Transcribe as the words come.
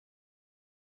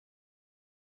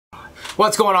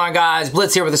What's going on, guys?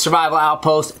 Blitz here with the Survival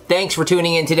Outpost. Thanks for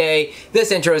tuning in today.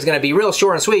 This intro is going to be real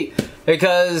short and sweet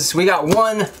because we got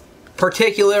one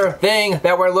particular thing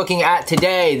that we're looking at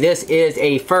today. This is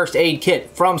a first aid kit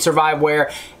from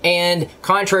Surviveware, and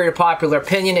contrary to popular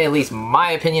opinion, at least my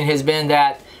opinion has been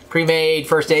that pre-made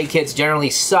first aid kits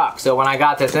generally suck. So when I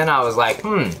got this in, I was like,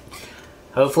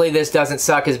 hopefully this doesn't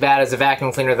suck as bad as the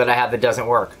vacuum cleaner that I have that doesn't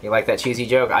work. You like that cheesy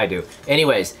joke? I do.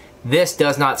 Anyways, this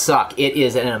does not suck. It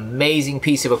is an amazing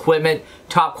piece of equipment,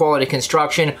 top quality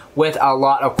construction with a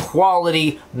lot of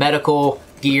quality medical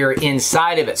gear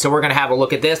inside of it. So we're gonna have a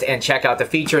look at this and check out the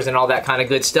features and all that kind of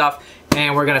good stuff.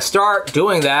 And we're gonna start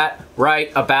doing that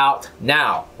right about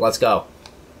now. Let's go.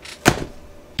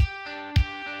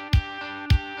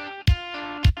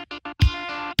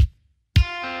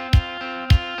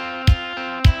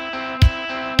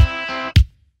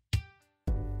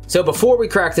 So before we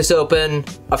crack this open,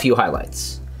 a few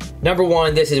highlights. Number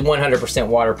one, this is 100%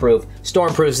 waterproof,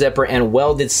 stormproof zipper, and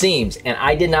welded seams. And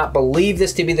I did not believe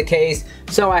this to be the case,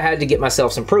 so I had to get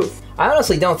myself some proof. I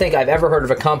honestly don't think I've ever heard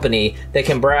of a company that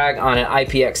can brag on an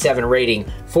IPX7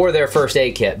 rating for their first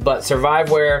aid kit, but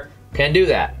Surviveware can do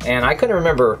that. And I couldn't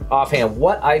remember offhand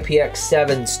what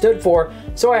IPX7 stood for,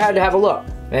 so I had to have a look.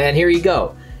 And here you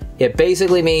go. It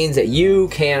basically means that you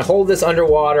can hold this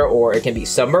underwater, or it can be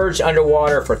submerged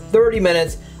underwater for 30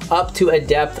 minutes up to a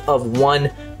depth of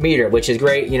 1 meter, which is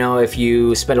great. You know, if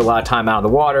you spend a lot of time out in the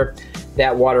water,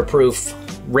 that waterproof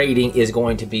rating is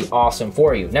going to be awesome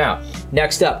for you. Now,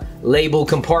 next up, labeled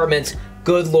compartments.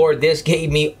 Good Lord, this gave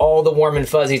me all the warm and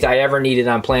fuzzies I ever needed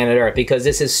on planet Earth, because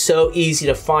this is so easy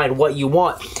to find what you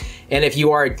want. And if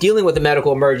you are dealing with a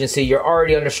medical emergency, you're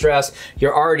already under stress,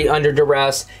 you're already under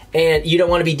duress, and you don't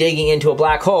want to be digging into a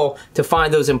black hole to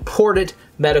find those important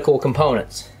medical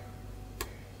components.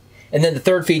 And then the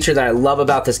third feature that I love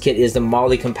about this kit is the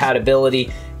MOLLE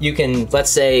compatibility. You can, let's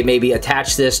say, maybe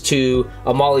attach this to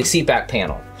a MOLLE seat back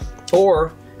panel.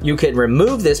 Or you could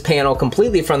remove this panel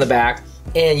completely from the back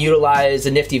and utilize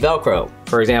a nifty Velcro.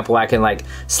 For example, I can like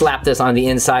slap this on the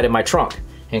inside of my trunk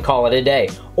and call it a day.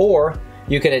 Or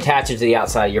you can attach it to the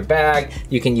outside of your bag.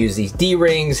 You can use these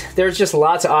D-rings. There's just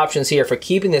lots of options here for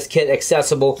keeping this kit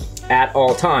accessible at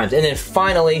all times. And then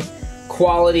finally,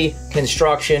 quality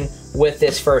construction with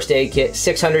this first aid kit,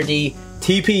 600D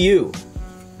TPU.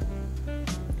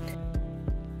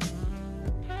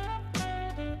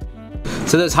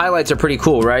 So those highlights are pretty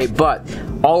cool, right? But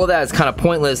all of that is kind of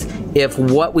pointless if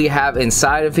what we have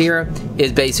inside of here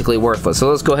is basically worthless. So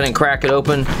let's go ahead and crack it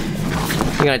open.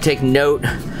 You're gonna take note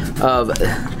of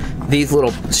these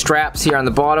little straps here on the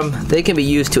bottom. They can be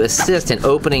used to assist in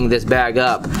opening this bag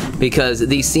up because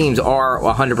these seams are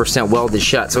 100% welded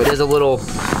shut. So it is a little,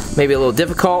 maybe a little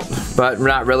difficult, but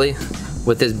not really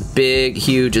with this big,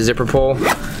 huge zipper pull.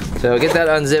 So get that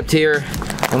unzipped here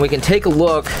and we can take a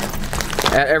look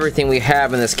at everything we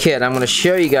have in this kit. I'm gonna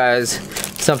show you guys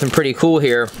something pretty cool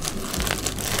here,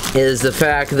 is the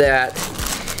fact that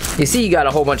you see you got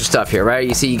a whole bunch of stuff here, right?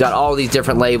 You see you got all these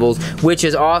different labels, which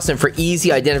is awesome for easy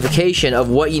identification of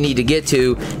what you need to get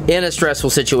to in a stressful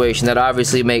situation. That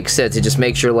obviously makes sense. It just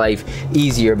makes your life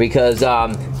easier because you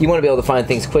want to be able to find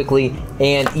things quickly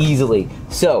and easily.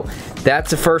 So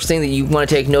that's the first thing that you want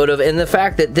to take note of, and the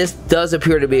fact that this does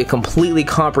appear to be a completely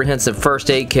comprehensive first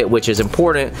aid kit, which is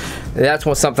important. That's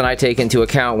something I take into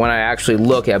account when I actually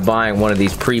look at buying one of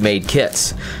these pre-made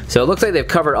kits. So it looks like they've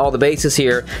covered all the bases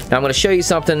here. Now I'm going to show you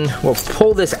something. We'll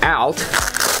pull this out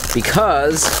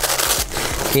because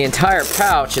the entire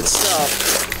pouch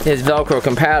itself is Velcro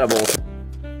compatible.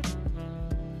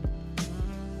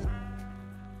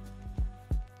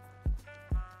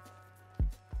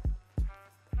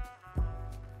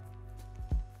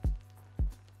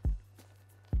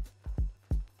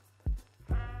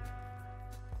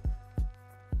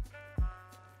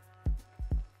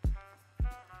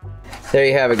 There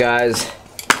you have it, guys.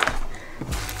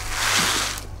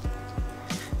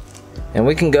 And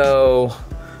we can go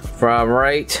from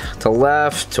right to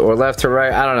left or left to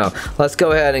right. I don't know. Let's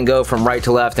go ahead and go from right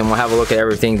to left and we'll have a look at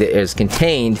everything that is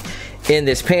contained in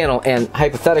this panel. And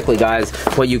hypothetically, guys,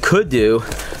 what you could do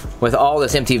with all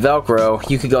this empty Velcro,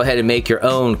 you could go ahead and make your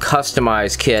own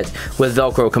customized kit with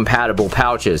Velcro compatible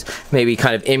pouches. Maybe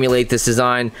kind of emulate this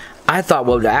design. I thought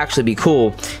what would actually be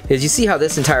cool is you see how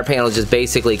this entire panel is just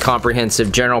basically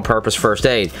comprehensive general purpose first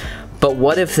aid. But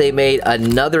what if they made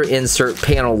another insert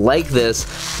panel like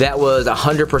this that was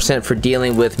 100% for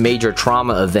dealing with major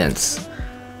trauma events?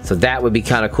 So that would be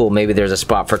kind of cool. Maybe there's a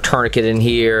spot for tourniquet in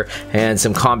here and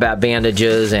some combat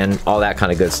bandages and all that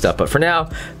kind of good stuff. But for now,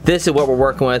 this is what we're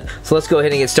working with. So let's go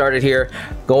ahead and get started here.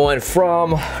 Going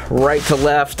from right to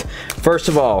left. First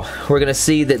of all, we're going to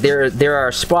see that there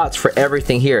are spots for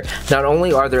everything here. Not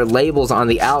only are there labels on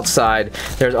the outside,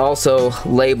 there's also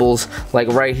labels like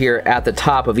right here at the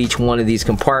top of each one of these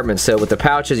compartments. So with the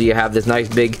pouches, you have this nice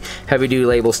big heavy-duty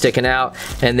label sticking out,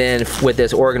 and then with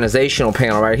this organizational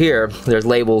panel right here, there's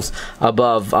labels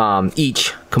above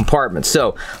each compartment.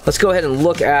 So let's go ahead and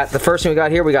look at the first thing we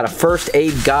got here. We got a first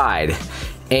aid guide,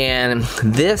 and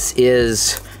this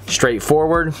is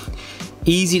straightforward,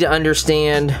 easy to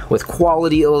understand with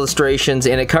quality illustrations,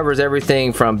 and it covers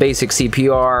everything from basic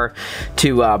CPR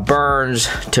to burns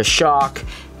to shock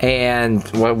and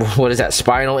what is that,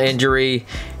 spinal injury,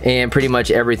 and pretty much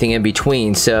everything in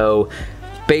between. So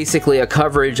basically a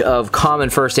coverage of common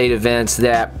first aid events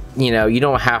that, you know, you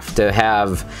don't have to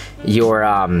have your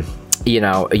you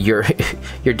know, your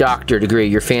doctor degree,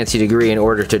 your fancy degree in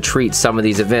order to treat some of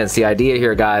these events. The idea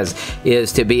here, guys,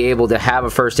 is to be able to have a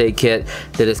first aid kit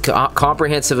that is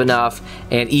comprehensive enough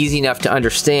and easy enough to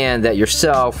understand that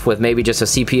yourself, with maybe just a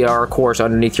CPR course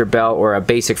underneath your belt or a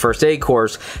basic first aid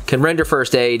course, can render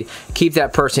first aid, keep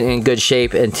that person in good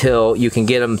shape until you can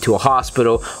get them to a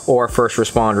hospital or first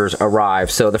responders arrive.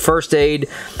 So the first aid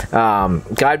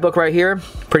guidebook right here,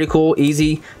 pretty cool,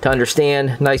 easy to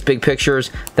understand, nice big pictures.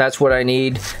 That's what I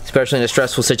need, especially in a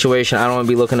stressful situation. I don't want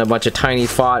to be looking at a bunch of tiny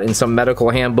font in some medical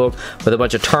handbook with a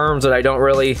bunch of terms that I don't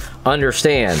really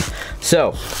understand.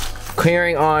 So,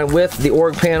 carrying on with the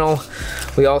org panel,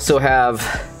 we also have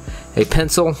a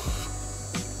pencil.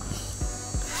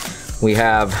 We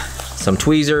have some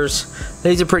tweezers.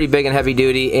 These are pretty big and heavy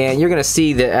duty, and you're going to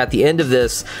see that at the end of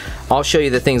this, I'll show you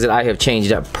the things that I have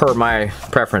changed up per my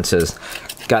preferences.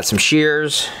 Got some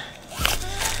shears.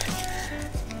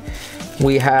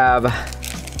 We have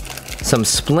some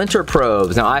splinter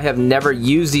probes. Now, I have never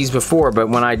used these before, but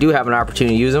when I do have an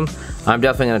opportunity to use them, I'm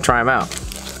definitely going to try them out.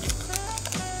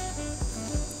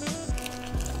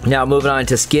 Now, moving on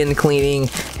to skin cleaning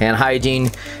and hygiene.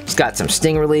 It's got some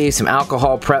sting relief, some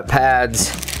alcohol prep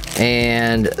pads,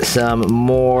 and some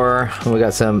more. We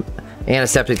got some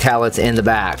antiseptic towelettes in the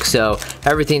back. So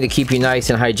everything to keep you nice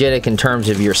and hygienic in terms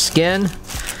of your skin.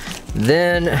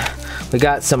 Then we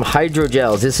got some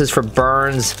hydrogels. This is for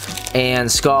burns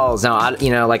and scalds. Now, I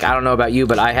don't know about you,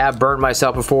 but I have burned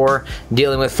myself before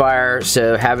dealing with fire,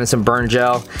 so having some burn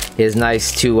gel is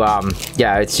nice to,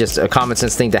 yeah, it's just a common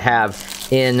sense thing to have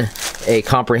in a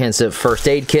comprehensive first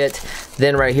aid kit.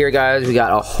 Then right here, guys, we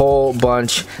got a whole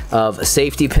bunch of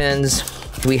safety pins.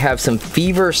 We have some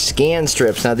fever scan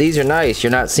strips. Now, these are nice.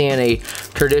 You're not seeing a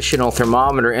traditional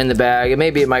thermometer in the bag, and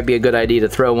maybe it might be a good idea to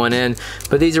throw one in,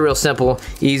 but these are real simple,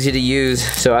 easy to use,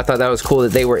 so I thought that was cool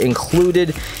that they were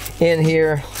included in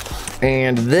here.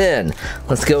 And then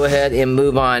let's go ahead and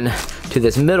move on to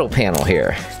this middle panel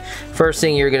here. First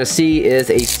thing you're going to see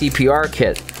is a CPR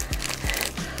kit.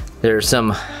 There's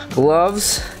some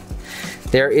gloves.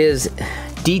 There is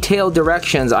detailed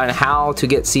directions on how to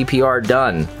get CPR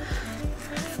done.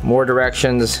 More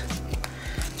directions,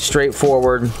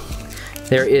 straightforward.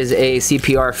 There is a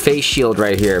CPR face shield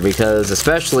right here, because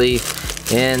especially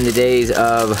in the days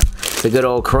of the good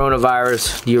old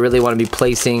coronavirus, you really want to be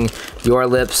placing your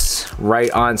lips right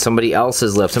on somebody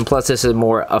else's lips. And plus, this is a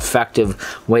more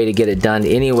effective way to get it done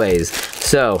anyways.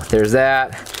 So there's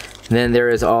that. And then there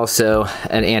is also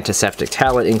an antiseptic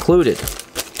towelette included.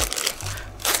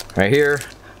 Right here,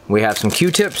 we have some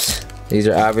Q-tips. These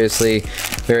are obviously a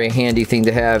very handy thing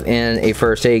to have in a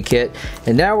first aid kit.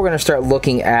 And now we're going to start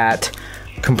looking at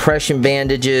compression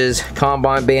bandages,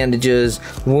 combine bandages,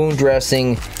 wound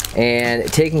dressing, and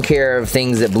taking care of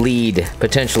things that bleed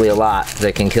potentially a lot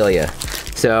that can kill you.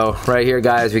 So right here,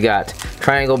 guys, we got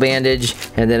triangle bandage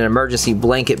and then an emergency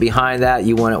blanket behind that.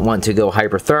 You wouldn't want to go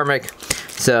hyperthermic.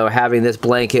 So having this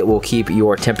blanket will keep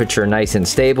your temperature nice and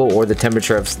stable, or the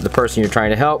temperature of the person you're trying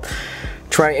to help.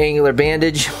 Triangular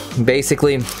bandage,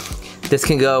 basically this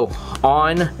can go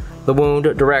on the wound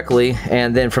directly,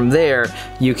 and then from there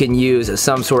you can use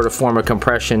some sort of form of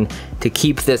compression to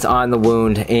keep this on the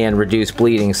wound and reduce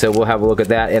bleeding. So we'll have a look at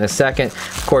that in a second.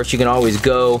 Of course, you can always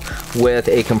go with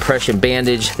a compression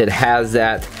bandage that has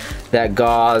that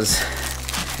gauze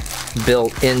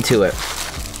built into it.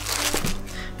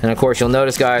 And of course, you'll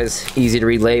notice, guys, easy to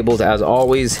read labels as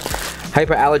always.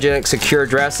 Hypoallergenic secure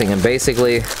dressing, and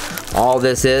basically all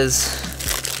this is,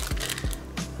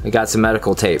 we got some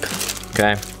medical tape,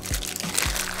 okay?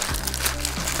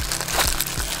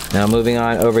 Now moving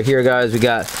on over here, guys, we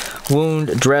got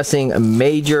wound dressing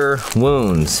major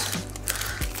wounds.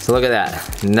 So look at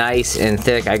that, nice and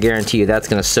thick. I guarantee you that's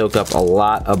gonna soak up a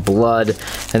lot of blood.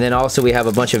 And then also we have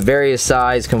a bunch of various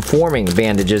size conforming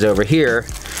bandages over here,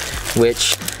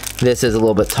 which this is a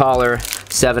little bit taller.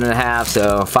 7.5,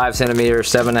 so 5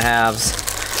 centimeters,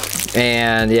 7.5.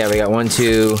 And yeah, we got 1,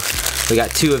 2, we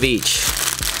got 2 of each.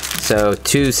 So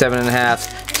 2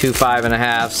 7.5, 2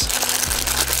 5.5.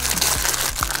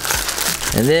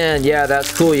 And then, yeah,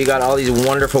 that's cool. You got all these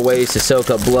wonderful ways to soak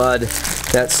up blood.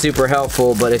 That's super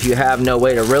helpful, but if you have no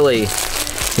way to really,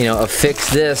 you know, affix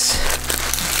this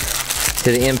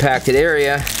to the impacted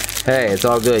area, hey, it's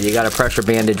all good. You got a pressure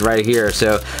bandage right here.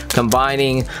 So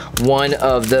combining one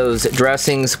of those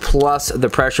dressings plus the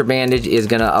pressure bandage is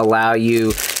going to allow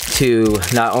you to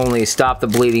not only stop the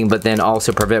bleeding, but then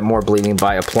also prevent more bleeding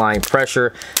by applying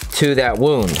pressure to that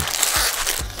wound.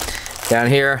 Down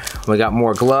here, we got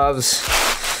more gloves.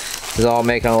 This is all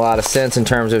making a lot of sense in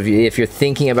terms of if you're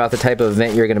thinking about the type of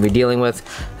event you're going to be dealing with.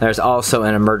 There's also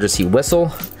an emergency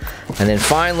whistle. And then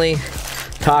finally,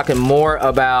 talking more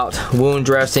about wound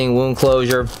dressing, wound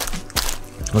closure.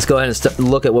 Let's go ahead and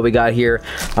look at what we got here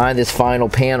on this final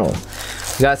panel.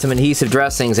 We got some adhesive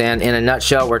dressings, and in a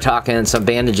nutshell, we're talking some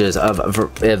bandages of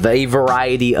a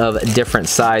variety of different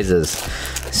sizes.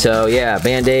 So yeah,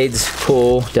 Band-Aids,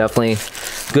 cool, definitely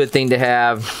good thing to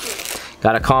have.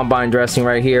 Got a combine dressing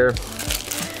right here.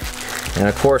 And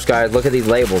of course, guys, look at these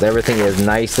labels. Everything is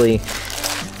nicely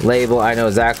labeled. I know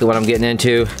exactly what I'm getting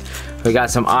into. We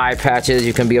got some eye patches.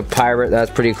 You can be a pirate.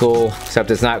 That's pretty cool. Except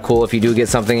it's not cool if you do get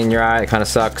something in your eye. It kind of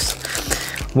sucks.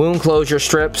 Wound closure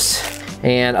strips.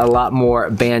 And a lot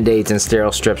more Band-Aids and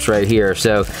sterile strips right here.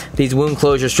 So these wound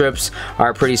closure strips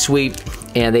are pretty sweet,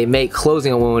 and they make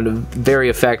closing a wound very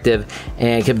effective,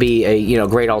 and can be a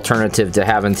great alternative to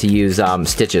having to use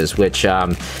stitches, which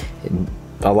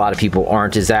a lot of people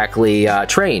aren't exactly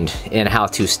trained in how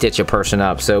to stitch a person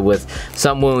up. So with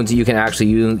some wounds, you can actually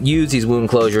use these wound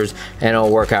closures, and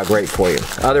it'll work out great for you.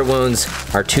 Other wounds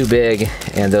are too big,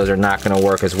 and those are not going to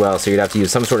work as well. So you'd have to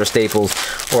use some sort of staples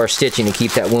or stitching to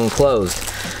keep that wound closed.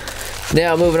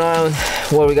 Now moving on,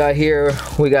 what we got here,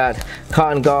 we got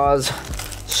cotton gauze,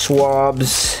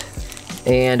 swabs,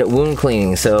 and wound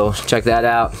cleaning. So check that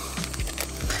out.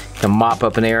 You can mop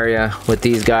up an area with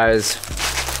these guys.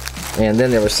 And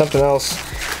then there was something else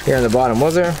here on the bottom,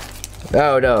 was there?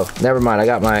 Oh no, never mind, I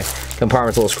got my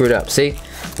compartments a little screwed up. See,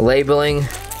 the labeling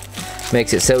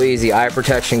makes it so easy. Eye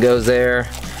protection goes there,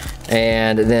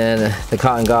 and then the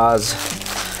cotton gauze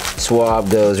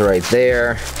swab goes right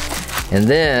there. And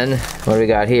then, what do we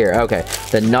got here? Okay,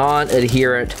 the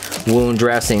non-adherent wound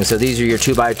dressing. So these are your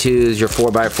 2x2s, your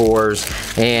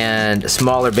 4x4s, and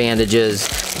smaller bandages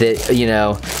that, you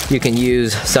know, you can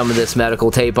use some of this medical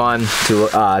tape on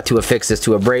to affix this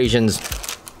to abrasions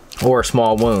or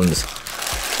small wounds.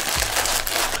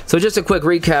 So just a quick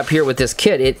recap here with this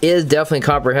kit. It is definitely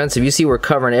comprehensive. You see we're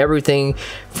covering everything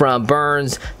from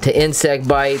burns to insect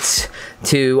bites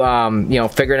to you know,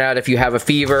 figuring out if you have a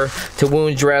fever, to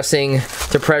wound dressing,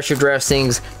 to pressure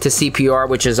dressings, to CPR,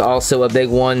 which is also a big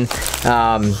one.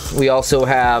 We also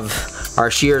have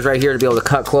our shears right here to be able to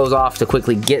cut clothes off to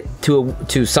quickly get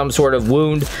to some sort of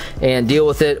wound and deal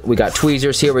with it. We got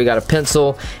tweezers here, we got a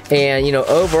pencil, and you know,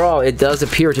 overall it does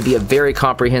appear to be a very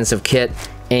comprehensive kit,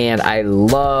 and I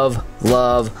love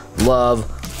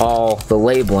all the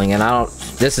labeling. And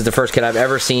this is the first kit I've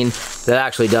ever seen that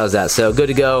actually does that. So good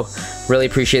to go. Really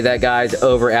appreciate that, guys,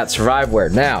 over at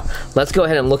Surviveware. Now let's go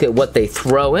ahead and look at what they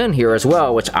throw in here as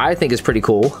well, which I think is pretty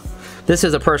cool. This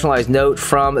is a personalized note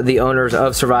from the owners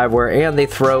of Surviveware, and they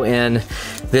throw in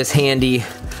this handy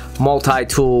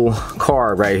multi-tool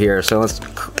card right here. So let's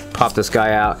pop this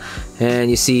guy out, and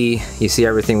you see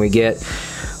everything we get.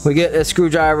 We get a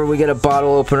screwdriver, we get a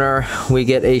bottle opener, we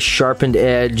get a sharpened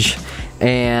edge,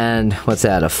 and what's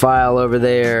that, a file over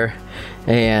there,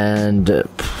 and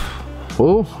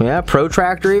oh yeah,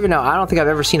 protractor even. Now I don't think I've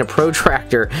ever seen a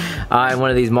protractor in one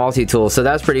of these multi-tools, so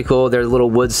that's pretty cool. There's a little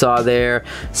wood saw there,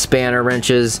 spanner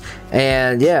wrenches,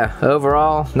 and yeah,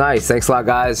 overall nice. Thanks a lot,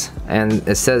 guys. And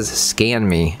it says scan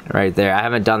me right there. I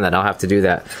haven't done that, I'll have to do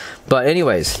that. But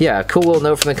anyways, yeah, cool little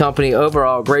note from the company.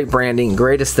 Overall, great branding,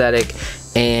 great aesthetic,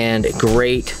 and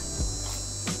great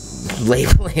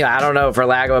labeling. I don't know, for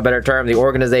lack of a better term, the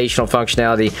organizational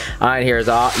functionality on here is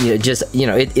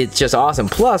it's just awesome.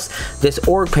 Plus this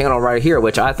org panel right here,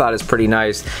 which I thought is pretty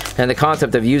nice, and the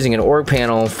concept of using an org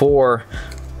panel for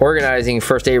organizing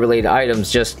first aid related items,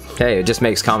 just, hey, it just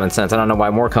makes common sense. I don't know why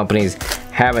more companies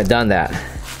haven't done that.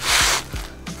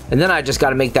 And then I just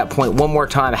got to make that point one more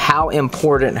time, how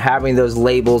important having those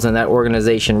labels and that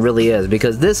organization really is,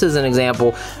 because this is an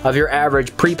example of your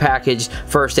average prepackaged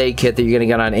first aid kit that you're going to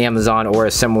get on Amazon or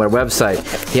a similar website.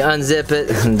 You unzip it,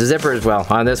 and the zipper as well.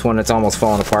 On this one, it's almost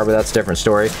falling apart, but that's a different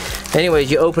story. Anyways,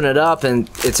 you open it up and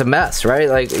it's a mess, right?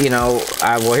 Like, you know,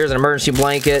 well, here's an emergency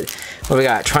blanket. What we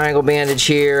got? Triangle bandage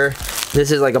here.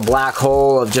 This is like a black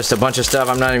hole of just a bunch of stuff.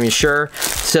 I'm not even sure.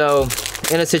 So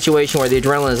in a situation where the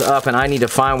adrenaline is up and I need to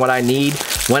find what I need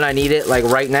when I need it, like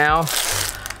right now,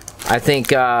 I think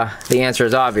the answer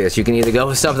is obvious. You can either go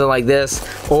with something like this,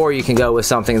 or you can go with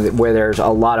something where there's a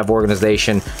lot of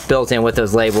organization built in with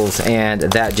those labels, and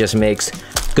that just makes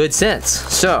good sense.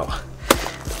 So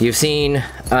you've seen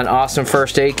an awesome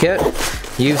first aid kit.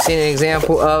 You've seen an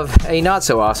example of a not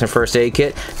so awesome first aid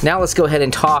kit. Now let's go ahead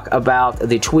and talk about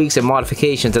the tweaks and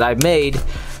modifications that I've made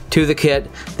to the kit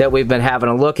that we've been having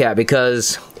a look at,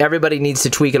 because everybody needs to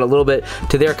tweak it a little bit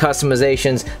to their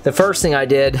customizations. The first thing I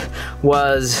did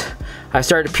was I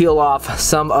started to peel off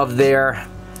some of their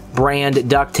brand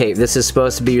duct tape. This is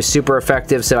supposed to be super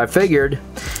effective, so I figured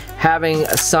having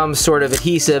some sort of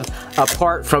adhesive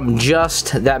apart from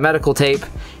just that medical tape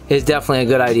is definitely a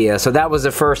good idea. So that was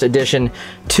the first addition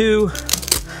to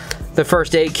the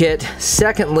first aid kit.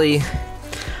 Secondly,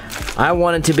 I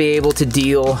wanted to be able to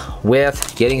deal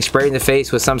with getting sprayed in the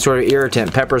face with some sort of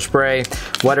irritant, pepper spray,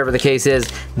 whatever the case is.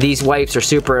 These wipes are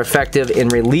super effective in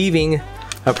relieving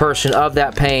a person of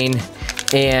that pain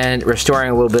and restoring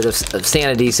a little bit of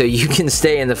sanity so you can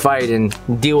stay in the fight and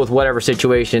deal with whatever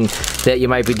situation that you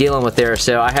might be dealing with there.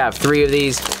 So I have 3 of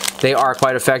these. They are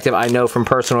quite effective, I know from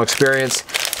personal experience.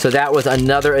 So that was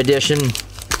another addition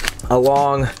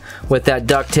along with that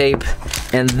duct tape.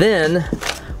 And then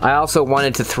I also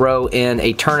wanted to throw in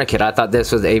a tourniquet. I thought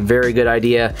this was a very good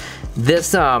idea.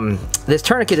 This this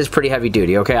tourniquet is pretty heavy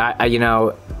duty, okay? You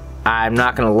know, I'm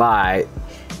not gonna lie,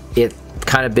 it's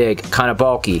kind of big, kind of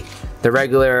bulky. The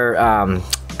regular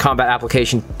combat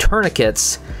application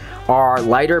tourniquets are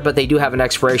lighter, but they do have an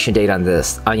expiration date on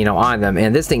this, you know, on them.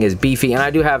 And this thing is beefy, and I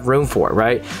do have room for it,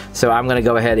 right? So I'm gonna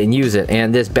go ahead and use it.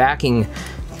 And this backing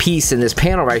piece in this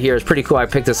panel right here is pretty cool. I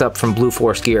picked this up from Blue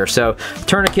Force Gear. So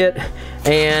tourniquet,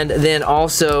 and then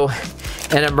also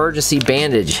an emergency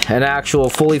bandage, an actual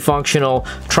fully functional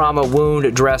trauma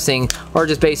wound dressing, or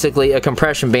just basically a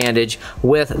compression bandage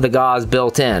with the gauze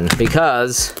built in,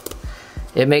 because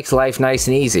it makes life nice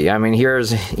and easy. I mean,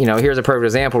 here's a perfect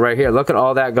example right here. Look at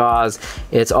all that gauze.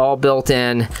 It's all built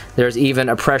in. There's even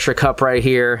a pressure cup right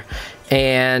here,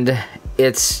 and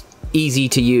it's easy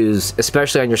to use,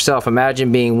 especially on yourself.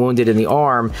 Imagine being wounded in the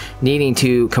arm, needing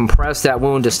to compress that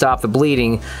wound to stop the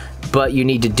bleeding, but you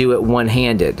need to do it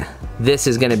one-handed. This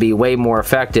is going to be way more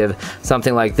effective,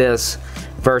 something like this,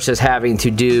 versus having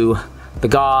to do the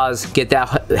gauze, get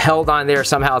that held on there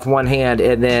somehow with one hand,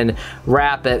 and then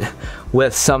wrap it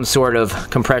with some sort of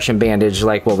compression bandage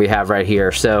like what we have right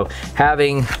here. So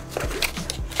having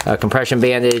a compression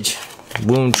bandage,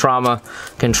 wound trauma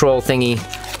control thingy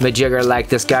majigger like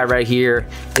this guy right here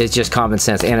is just common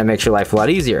sense, and it makes your life a lot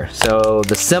easier. So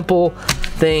the simple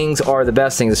things are the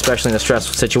best things, especially in a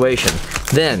stressful situation.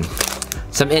 Then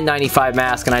some N95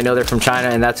 masks, and I know they're from China,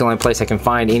 and that's the only place I can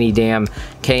find any damn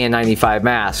KN95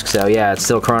 mask. So yeah, it's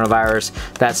still coronavirus,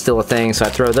 that's still a thing, so I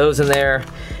throw those in there.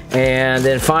 And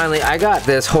then finally, I got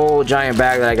this whole giant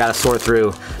bag that I got to sort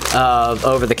through of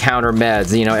over-the-counter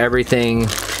meds. You know, everything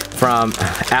from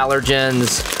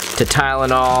allergens to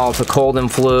Tylenol to cold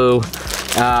and flu,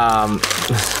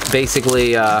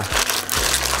 basically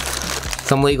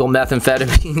some legal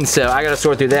methamphetamine. So I got to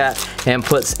sort through that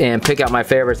and pick out my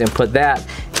favorites and put that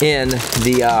in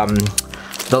the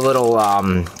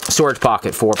little storage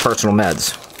pocket for personal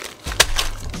meds.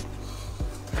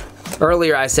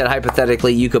 Earlier I said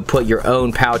hypothetically you could put your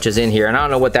own pouches in here, and I don't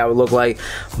know what that would look like,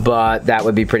 but that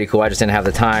would be pretty cool. I just didn't have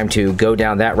the time to go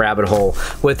down that rabbit hole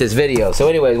with this video. So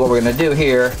anyways, what we're gonna do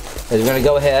here is we're gonna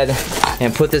go ahead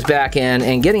and put this back in,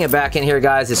 and getting it back in here,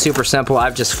 guys, is super simple.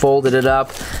 I've just folded it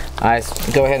up. I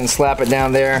go ahead and slap it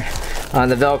down there on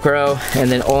the Velcro,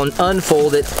 and then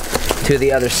unfold it to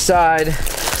the other side.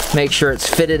 Make sure it's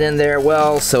fitted in there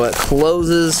well so it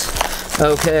closes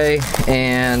okay,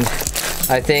 and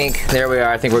I think, there we are,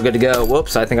 I think we're good to go.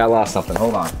 Whoops, I think I lost something,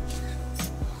 hold on.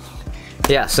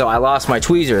 Yeah, so I lost my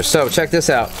tweezers. So check this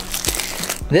out.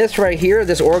 This right here,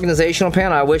 this organizational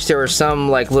panel, I wish there was some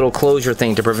like little closure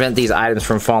thing to prevent these items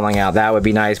from falling out. That would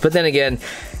be nice. But then again,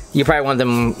 you probably want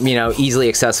them, you know, easily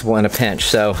accessible in a pinch.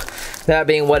 So that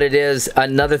being what it is,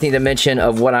 another thing to mention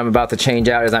of what I'm about to change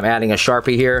out is I'm adding a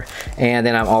Sharpie here, and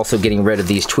then I'm also getting rid of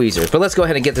these tweezers. But let's go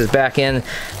ahead and get this back in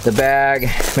the bag.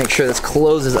 Make sure this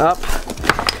closes up.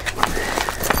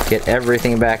 Get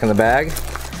everything back in the bag.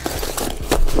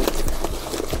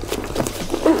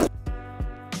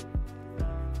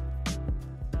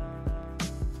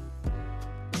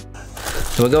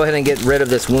 So we'll go ahead and get rid of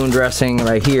this wound dressing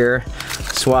right here.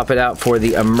 Swap it out for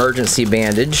the emergency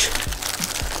bandage.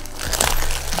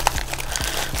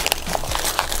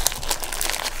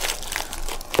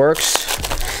 works.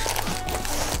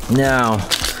 Now,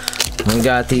 we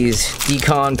got these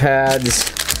decon pads.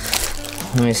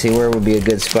 Let me see, where would be a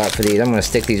good spot for these? I'm gonna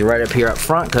stick these right up here up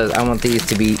front because I want these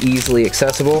to be easily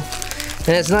accessible. And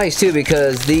it's nice too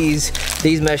because these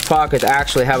mesh pockets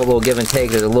actually have a little give and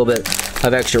take. There's a little bit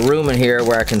of extra room in here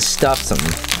where I can stuff some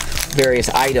various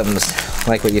items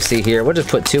like what you see here. We'll just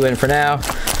put 2 in for now.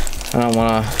 I don't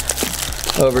want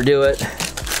to overdo it.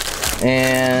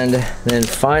 And then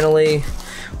finally,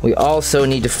 we also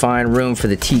need to find room for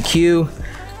the TQ.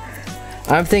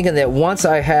 I'm thinking that once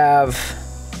I have,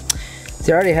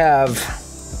 see, I already have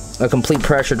a complete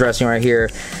pressure dressing right here.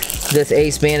 This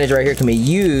ace bandage right here can be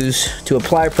used to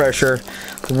apply pressure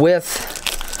with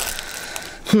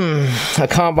a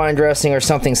combine dressing or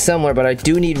something similar, but I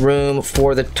do need room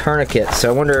for the tourniquet. So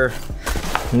I wonder,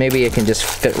 maybe it can just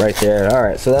fit right there. All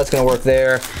right, so that's gonna work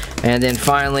there. And then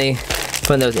finally,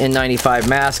 putting those N95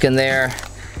 masks in there.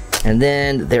 And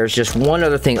then there's just one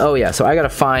other thing. Oh yeah, so I gotta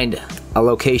find a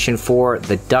location for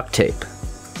the duct tape.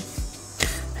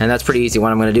 And that's pretty easy.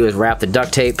 What I'm gonna do is wrap the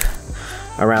duct tape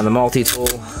around the multi-tool.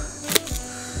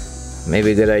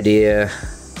 Maybe a good idea,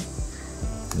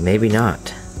 maybe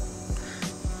not.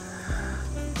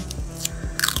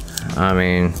 I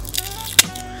mean,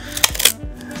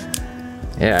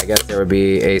 yeah, I guess there would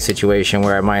be a situation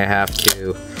where I might have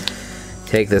to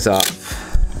take this off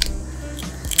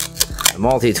the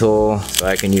multi-tool so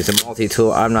I can use the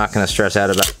multi-tool. I'm not going to stress out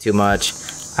about it too much.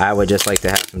 I would just like to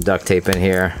have some duct tape in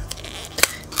here.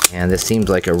 And this seems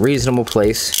like a reasonable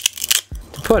place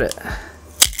to put it.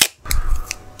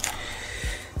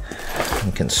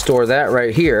 We can store that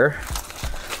right here.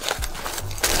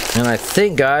 And I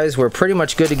think, guys, we're pretty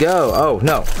much good to go. Oh,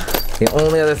 no. The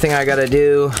only other thing I gotta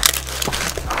do,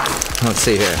 let's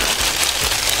see here.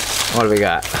 What do we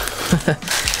got?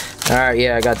 Alright,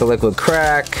 yeah, I got the liquid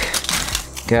crack.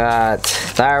 Got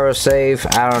ThyroSafe.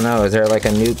 I don't know, is there like a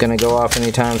nuke gonna go off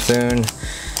anytime soon?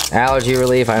 Allergy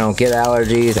relief, I don't get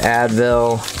allergies.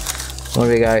 Advil. What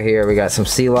do we got here? We got some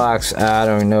Celox. I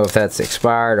don't even know if that's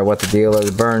expired or what the deal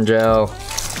is. Burn gel.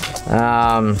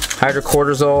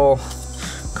 Hydrocortisone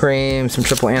cream, some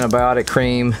triple antibiotic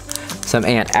cream, some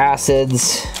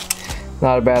antacids,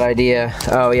 not a bad idea.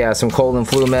 Oh yeah, some cold and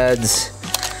flu meds,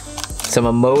 some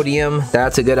Imodium,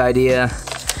 that's a good idea,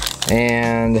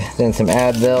 and then some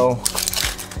Advil,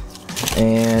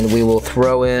 and we will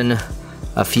throw in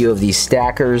a few of these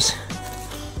stackers.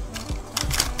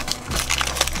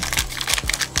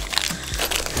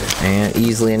 And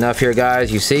easily enough here,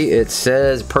 guys, you see it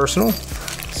says personal,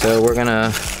 so we're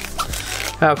gonna,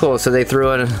 oh cool, so they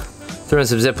threw in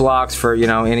some Ziplocs for, you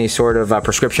know, any sort of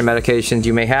prescription medications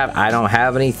you may have. I don't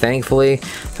have any, thankfully,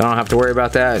 so I don't have to worry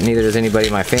about that. Neither does anybody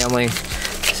in my family.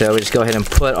 So we just go ahead and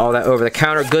put all that over the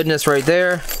counter goodness right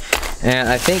there. And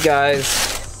I think, guys,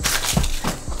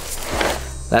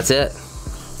 that's it.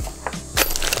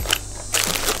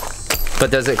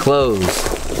 But does it close?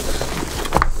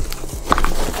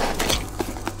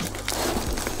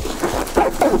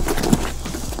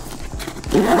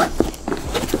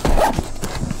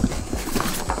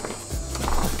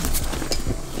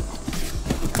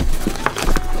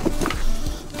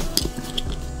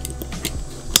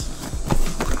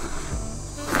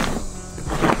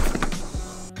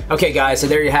 Okay guys, so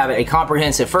there you have it, a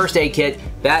comprehensive first aid kit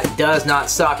that does not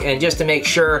suck. And just to make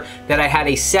sure that I had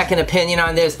a second opinion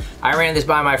on this, I ran this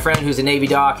by my friend who's a Navy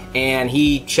doc, and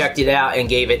he checked it out and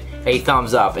gave it a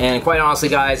thumbs up. And quite honestly,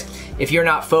 guys, if you're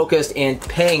not focused and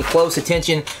paying close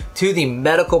attention to the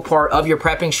medical part of your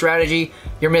prepping strategy,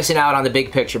 you're missing out on the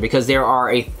big picture, because there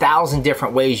are 1,000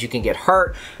 different ways you can get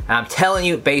hurt. And I'm telling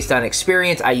you, based on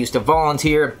experience, I used to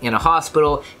volunteer in a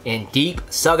hospital in deep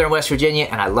southern West Virginia,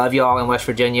 and I love y'all in West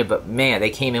Virginia, but man,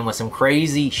 they came in with some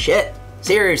crazy shit.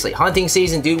 Seriously, hunting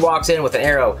season, dude walks in with an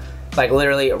arrow like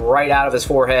literally right out of his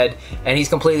forehead, and he's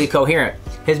completely coherent.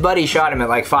 His buddy shot him at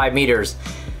like 5 meters,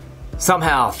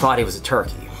 somehow thought he was a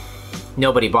turkey.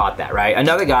 Nobody bought that, right?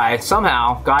 Another guy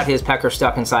somehow got his pecker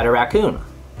stuck inside a raccoon.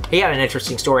 He had an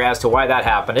interesting story as to why that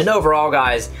happened. And overall,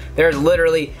 guys, there's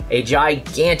literally a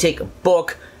gigantic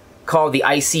book called the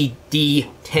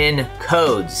ICD-10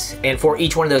 codes. And for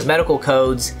each one of those medical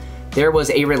codes, there was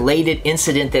a related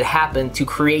incident that happened to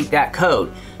create that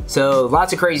code. So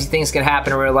lots of crazy things can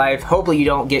happen in real life. Hopefully you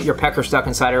don't get your pecker stuck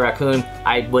inside a raccoon.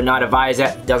 I would not advise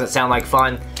that. It doesn't sound like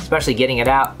fun, especially getting it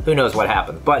out. Who knows what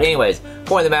happened. But anyways,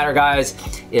 point of the matter, guys,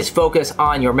 is focus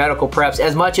on your medical preps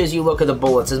as much as you look at the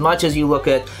bullets, as much as you look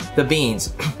at the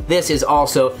beans. This is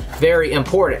also very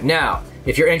important. Now,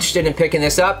 if you're interested in picking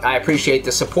this up, I appreciate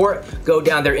the support. Go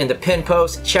down there in the pin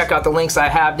post. Check out the links I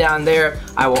have down there.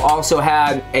 I will also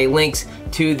have a links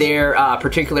to their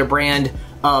particular brand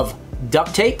of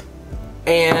duct tape,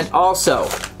 and also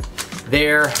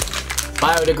their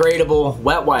biodegradable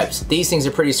wet wipes. These things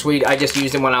are pretty sweet. I just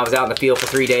used them when I was out in the field for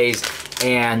 3 days,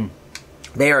 and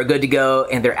they are good to go,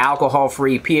 and they're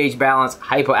alcohol-free, pH balanced,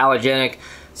 hypoallergenic.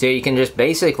 So you can just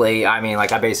basically, I mean,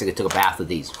 like I basically took a bath with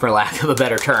these, for lack of a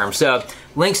better term. So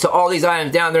links to all these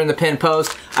items down there in the pinned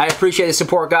post. I appreciate the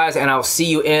support, guys, and I'll see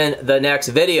you in the next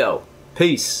video.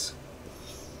 Peace.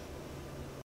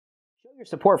 Show your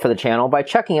support for the channel by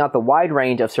checking out the wide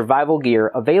range of survival gear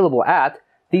available at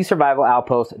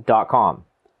thesurvivaloutpost.com.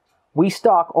 We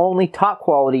stock only top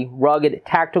quality, rugged,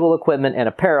 tactical equipment and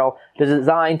apparel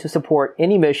designed to support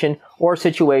any mission or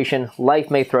situation life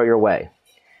may throw your way.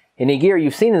 Any gear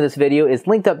you've seen in this video is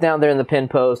linked up down there in the pinned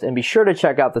post, and be sure to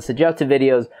check out the suggested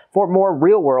videos for more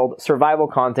real-world survival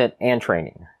content and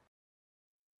training.